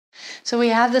So we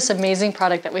have this amazing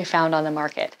product that we found on the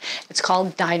market. It's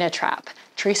called Dynatrap.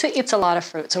 Theresa eats a lot of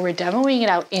fruit, so we're demoing it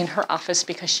out in her office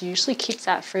because she usually keeps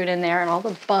that fruit in there and all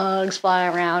the bugs fly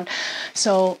around.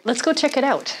 So let's go check it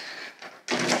out.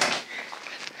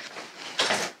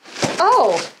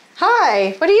 Oh,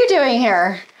 hi, what are you doing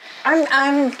here?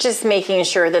 I'm just making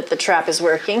sure that the trap is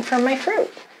working for my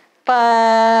fruit.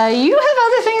 But you have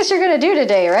other things you're gonna do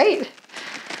today, right?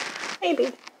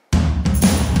 Maybe.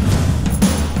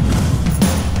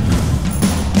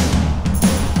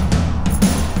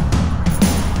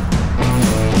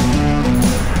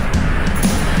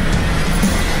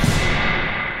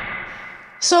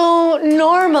 So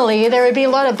normally there would be a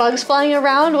lot of bugs flying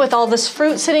around with all this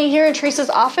fruit sitting here in Theresa's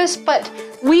office, but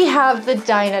we have the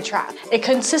Dynatrap. It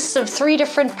consists of 3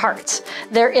 different parts.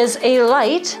 There is a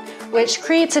light, which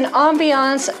creates an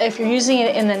ambiance if you're using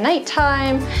it in the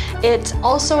nighttime. It's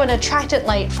also an attractant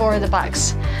light for the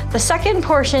bugs. The second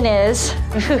portion is,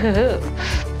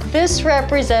 this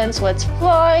represents what's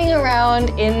flying around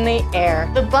in the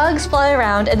air. The bugs fly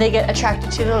around and they get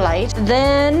attracted to the light.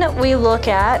 Then we look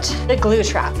at the glue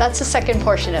trap. That's the second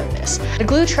portion of this. The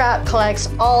glue trap collects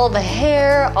all the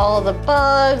hair, all the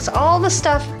bugs, all the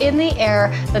stuff in the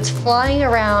air that's flying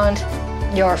around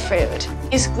your food.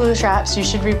 These glue traps you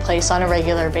should replace on a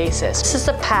regular basis. This is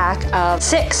a pack of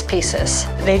 6 pieces.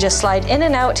 They just slide in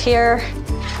and out here,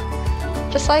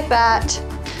 just like that.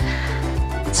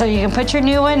 So you can put your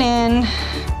new one in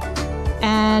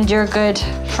and you're good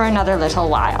for another little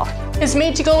while. It's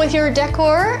made to go with your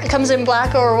decor. It comes in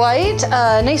black or white,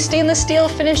 nice stainless steel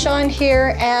finish on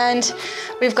here, and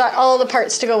we've got all the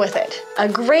parts to go with it. A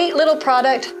great little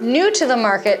product, new to the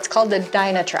market. It's called the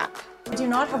Dynatrap. I do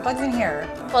not have bugs in here.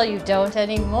 Well, you don't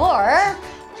anymore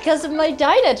because of my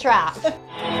Dynatrap.